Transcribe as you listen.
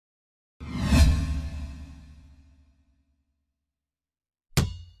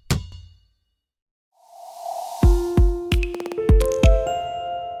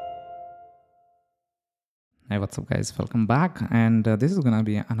what's up guys, welcome back. And this is gonna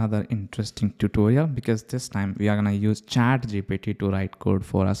be another interesting tutorial because this time we are gonna use ChatGPT to write code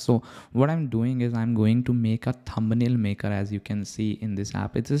for us. So what I'm doing is I'm going to make a thumbnail maker. As you can see in this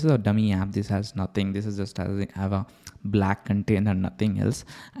app, this is a dummy app. This has nothing. This is just have a black container, nothing else.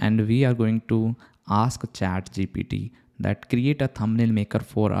 And we are going to ask ChatGPT that create a thumbnail maker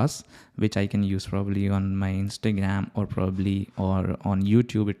for us, which I can use probably on my Instagram or on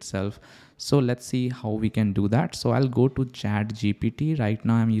YouTube itself. So let's see how we can do that. So I'll go to ChatGPT. Right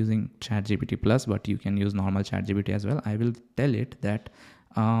now I'm using ChatGPT Plus, but you can use normal ChatGPT as well. I will tell it that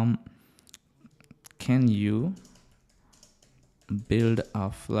can you build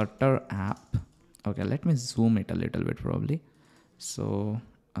a Flutter app? Okay, let me zoom it a little bit probably. So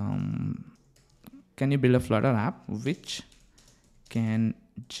can you build a Flutter app which can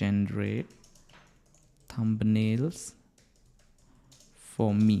generate thumbnails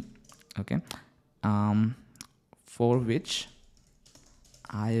for me? Okay, for which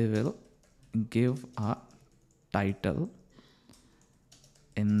I will give a title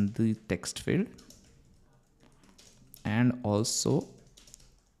in the text field, and also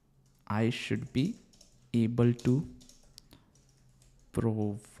I should be able to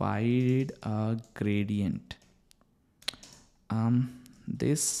provide a gradient.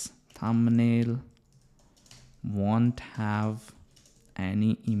 This thumbnail won't have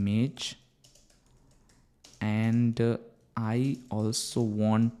any image, and I also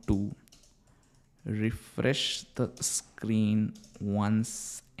want to refresh the screen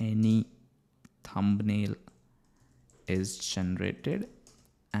once any thumbnail is generated.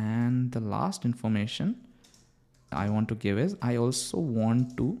 And the last information I want to give is I also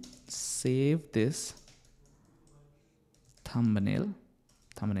want to save this thumbnail.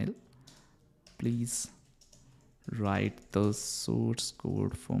 Please write the source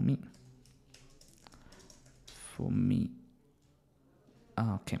code for me.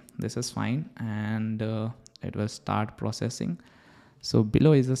 Okay, this is fine, and it will start processing. So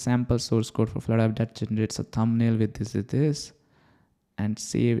below is a sample source code for Flutter app that generates a thumbnail with this and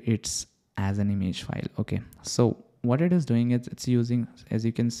save it as an image file. Okay, so what it is doing is it's using, as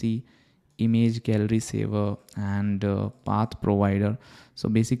you can see, image gallery saver and path provider. So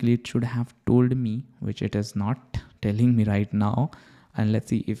basically it should have told me, which it is not telling me right now, and let's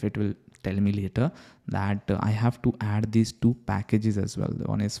see if it will tell me later, that I have to add these two packages as well.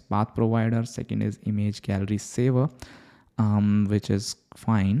 One is path provider, second is image gallery saver, which is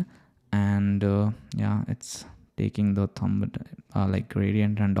fine. And yeah, it's taking the thumb like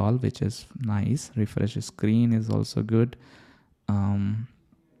gradient and all, which is nice. Refresh screen is also good.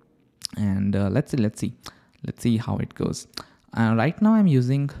 And let's see how it goes. Right now I'm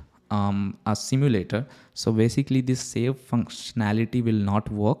using a simulator. So basically this save functionality will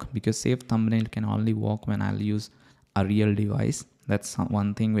not work because save thumbnail can only work when I'll use a real device. That's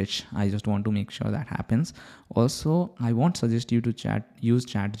one thing which I just want to make sure that happens. Also, I won't suggest you to use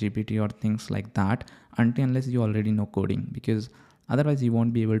ChatGPT or things like that unless you already know coding, because otherwise you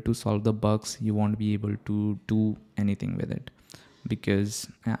won't be able to solve the bugs. You won't be able to do anything with it, because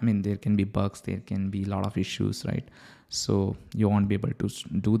I mean there can be bugs, there can be a lot of issues, right? So you won't be able to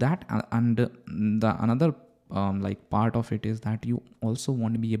do that. And the another like part of it is that you also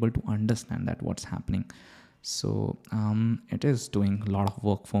want to be able to understand that what's happening. So it is doing a lot of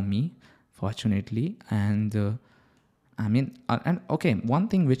work for me, fortunately. And okay, one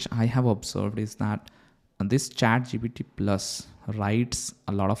thing which I have observed is that this ChatGPT Plus writes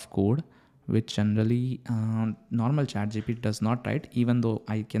a lot of code which generally normal ChatGPT does not write, even though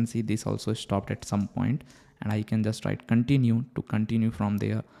I can see this also stopped at some point, and I can just write continue to continue from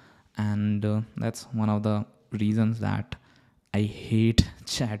there. And that's one of the reasons that I hate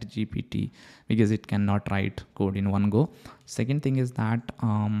ChatGPT, because it cannot write code in one go. Second thing is that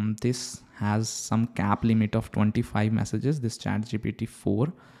this has some cap limit of 25 messages, this ChatGPT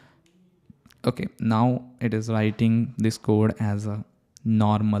 4. Okay, now it is writing this code as a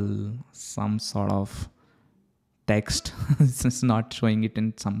normal, some sort of text. It's not showing it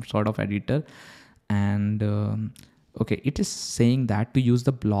in some sort of editor. And okay, it is saying that to use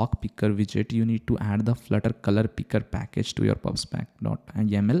the block picker widget, you need to add the Flutter color picker package to your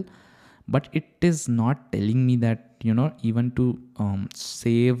pubspec.yaml. But it is not telling me that, even to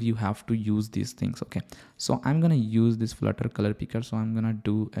save, you have to use these things. Okay, so I'm going to use this Flutter color picker. So I'm going to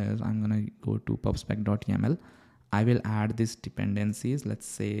do is I'm going to go to pubspec.yaml. I will add these dependencies. Let's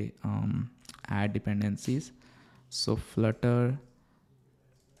say add dependencies. So Flutter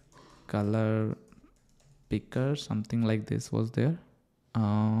color picker, something like this was there.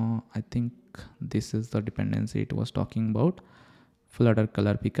 I think this is the dependency it was talking about. Flutter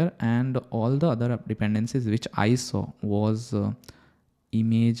color picker, and all the other dependencies which I saw was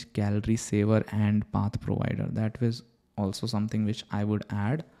image gallery saver and path provider. That was also something which I would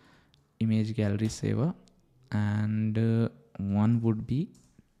add, image gallery saver, and one would be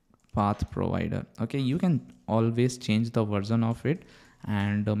path provider. Okay, you can always change the version of it,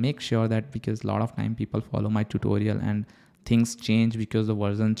 and make sure that, because a lot of time people follow my tutorial and things change because the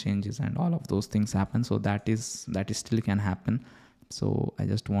version changes and all of those things happen. So that is still can happen. So I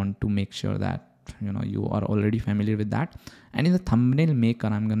just want to make sure that you are already familiar with that. And in the thumbnail maker,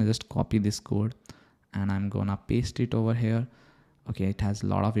 I'm gonna just copy this code and I'm gonna paste it over here. Okay, it has a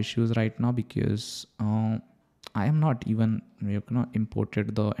lot of issues right now because I am not even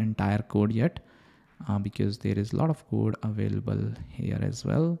imported the entire code yet, because there is a lot of code available here as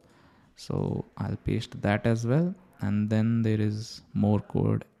well. So I'll paste that as well, and then there is more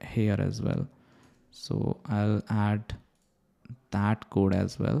code here as well. So I'll add that code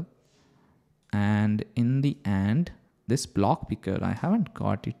as well. And in the end, this block picker, I haven't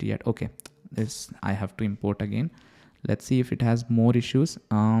got it yet. Okay, this I have to import again. Let's see if it has more issues.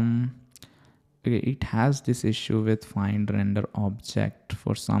 Okay, it has this issue with find render object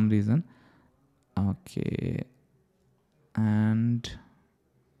for some reason. Okay, and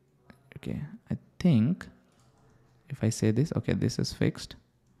okay, I think if I say this, okay, this is fixed.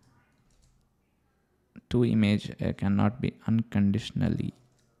 To image cannot be unconditionally.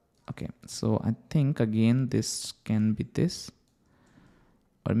 Okay, so I think again this can be this,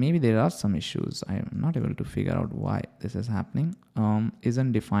 or maybe there are some issues. I am not able to figure out why this is happening.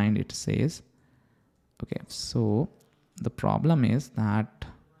 Isn't defined, it says. Okay, so the problem is that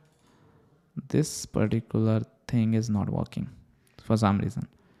this particular thing is not working for some reason.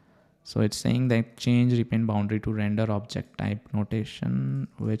 So it's saying that change repaint boundary to render object type notation,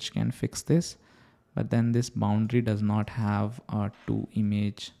 which can fix this. But then this boundary does not have a to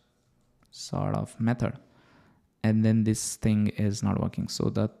image sort of method. And then this thing is not working.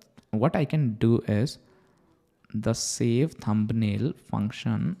 So what I can do is the save thumbnail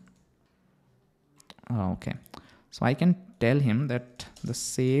function. Okay, so I can tell him that the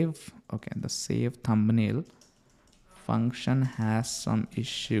save thumbnail function has some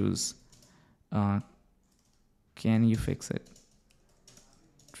issues. Can you fix it?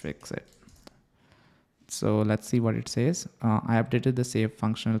 So let's see what it says. I updated the save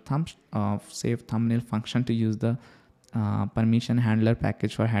thumbnail function to use the permission handler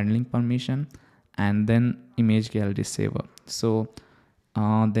package for handling permission, and then image gallery saver. So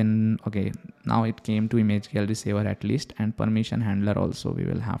then okay, now it came to image gallery saver at least, and permission handler also we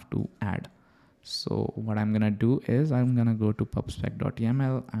will have to add. So what I'm gonna do is I'm gonna go to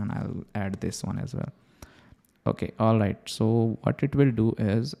pubspec.yml and I'll add this one as well. Okay, all right. So what it will do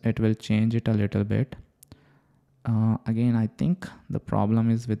is it will change it a little bit. Again, I think the problem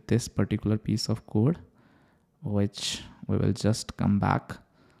is with this particular piece of code, which we will just come back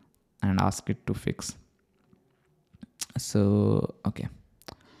and ask it to fix. So okay,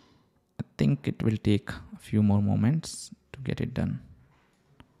 I think it will take a few more moments to get it done.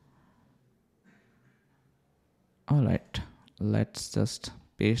 All right, let's just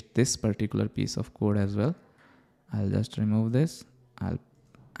paste this particular piece of code as well. I'll just remove this. I'll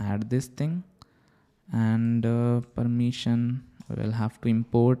add this thing, and permission we will have to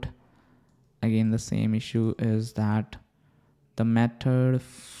import. Again, the same issue is that the method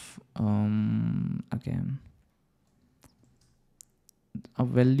again a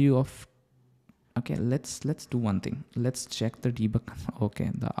value of, okay, let's do one thing. Let's check the debug.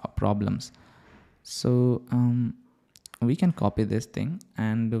 Okay, the problems. So we can copy this thing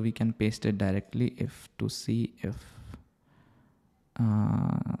and we can paste it directly if to see if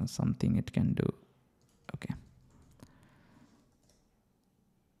something it can do. Okay.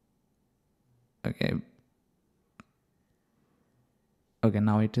 Okay,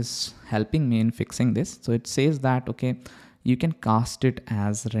 now it is helping me in fixing this. So it says that, okay, you can cast it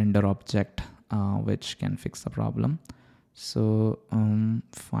as render object, which can fix the problem. So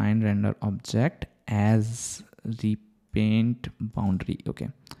find render object as repaint boundary. Okay,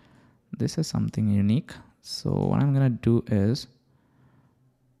 this is something unique. So what I'm gonna do is,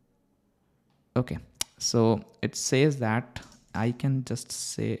 okay, so it says that I can just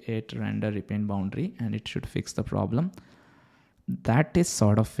say it render repaint boundary and it should fix the problem. That is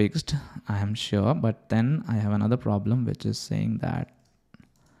sort of fixed, I am sure, but then I have another problem which is saying that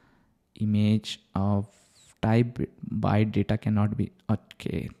image of type by data cannot be.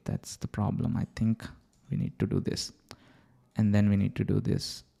 Okay, that's the problem. I think we need to do this, and then we need to do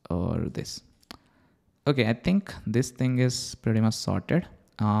this or this. Okay, I think this thing is pretty much sorted.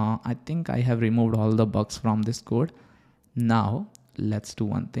 I think I have removed all the bugs from this code. Now let's do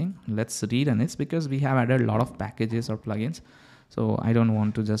one thing. Let's rerun this because we have added a lot of packages or plugins. So I don't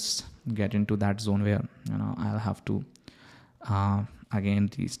want to just get into that zone where, I'll have to again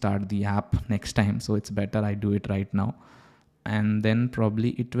restart the app next time. So it's better I do it right now. And then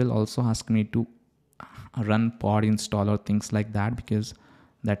probably it will also ask me to run pod install or things like that, because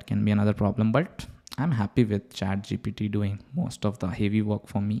that can be another problem. But I'm happy with ChatGPT doing most of the heavy work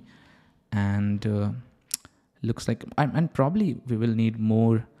for me. And looks like, and probably we will need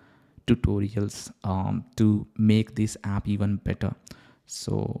more tutorials to make this app even better.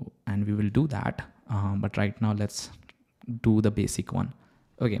 So, and we will do that. But right now, let's do the basic one.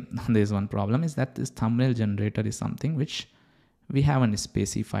 Okay, there's one problem, is that this thumbnail generator is something which we haven't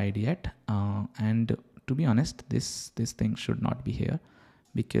specified yet. And to be honest, this thing should not be here,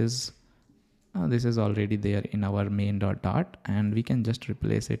 because this is already there in our main.dart, and we can just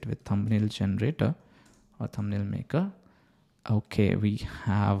replace it with thumbnail generator or thumbnail maker. Okay, we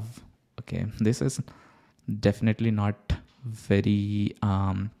have, okay, this is definitely not very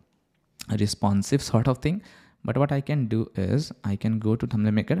responsive sort of thing. But what I can do is I can go to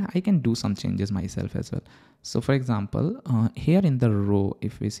thumbnail maker. I can do some changes myself as well. So for example, here in the row,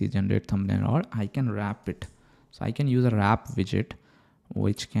 if we see generate thumbnail, or I can wrap it. So I can use a wrap widget,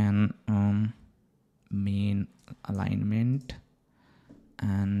 which can main alignment,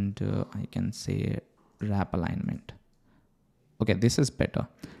 and I can say wrap alignment. Okay, this is better.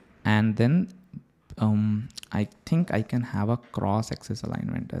 And then I think I can have a cross axis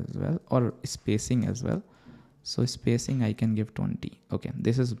alignment as well, or spacing as well. So spacing I can give 20. Okay,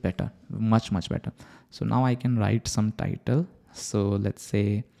 this is better, much better. So now I can write some title. So let's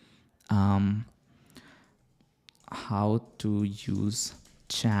say how to use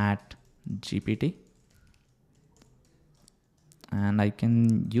ChatGPT, and I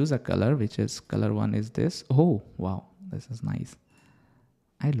can use a color, which is color 1 is this. Oh wow, this is nice,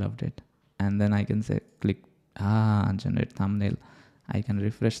 I loved it. And then I can say click generate thumbnail. I can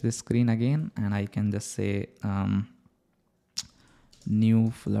refresh this screen again, and I can just say new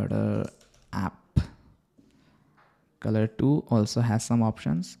Flutter app. Color 2 also has some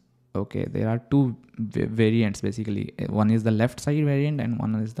options. Okay, there are two variants basically. One is the left side variant and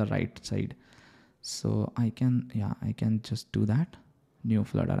one is the right side. So I can just do that. New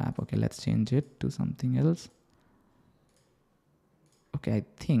Flutter app. Okay, let's change it to something else. Okay, I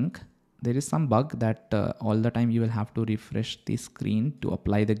think there is some bug that all the time you will have to refresh the screen to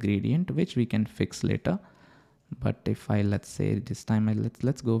apply the gradient, which we can fix later. But if I, let's say this time,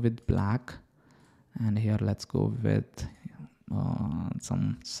 let's go with black, and here let's go with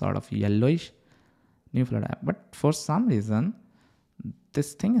some sort of yellowish. New Flutter app. But for some reason,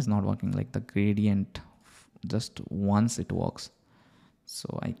 this thing is not working, like the gradient just once it works.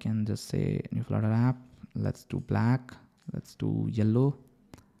 So I can just say new Flutter app, let's do black, let's do yellow.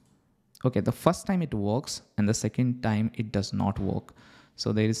 Okay, the first time it works and the second time it does not work.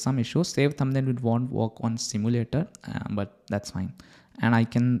 So there is some issue. Save thumbnail it won't work on simulator, but that's fine. And I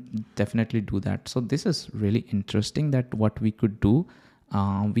can definitely do that. So this is really interesting, that what we could do,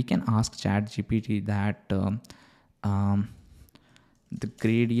 we can ask ChatGPT that the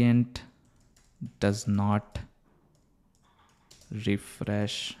gradient does not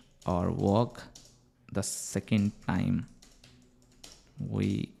refresh or work the second time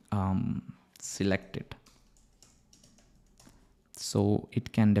we select it. So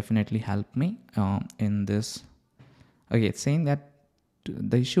it can definitely help me in this. Okay, it's saying that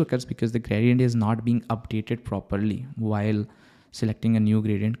the issue occurs because the gradient is not being updated properly while selecting a new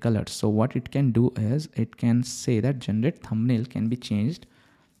gradient color. So what it can do is it can say that generate thumbnail can be changed,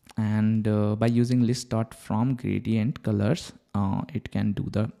 and by using list.from gradient colors, it can do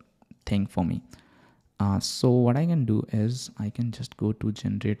the thing for me. So what I can do is I can just go to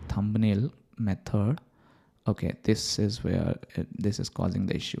generate thumbnail method. Okay, this is where this is causing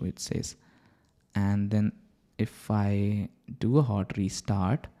the issue, it says. And then if I do a hot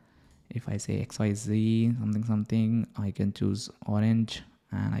restart, if I say XYZ something, I can choose orange,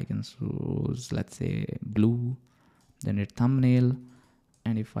 and I can choose, let's say, blue, generate thumbnail.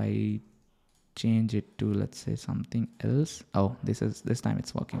 And if I change it to, let's say, something else, oh, this time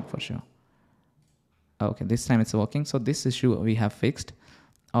it's working for sure. Okay, this time it's working. So this issue we have fixed.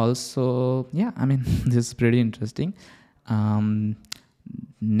 Also, yeah, I mean, this is pretty interesting.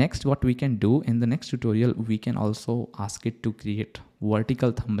 Next, what we can do in the next tutorial, we can also ask it to create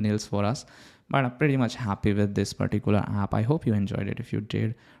vertical thumbnails for us. But I'm pretty much happy with this particular app. I hope you enjoyed it. If you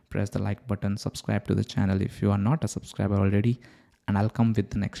did, press the like button, subscribe to the channel if you are not a subscriber already, and I'll come with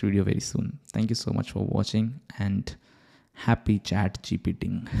the next video very soon. Thank you so much for watching, and happy chat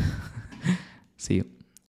GPTing. See you.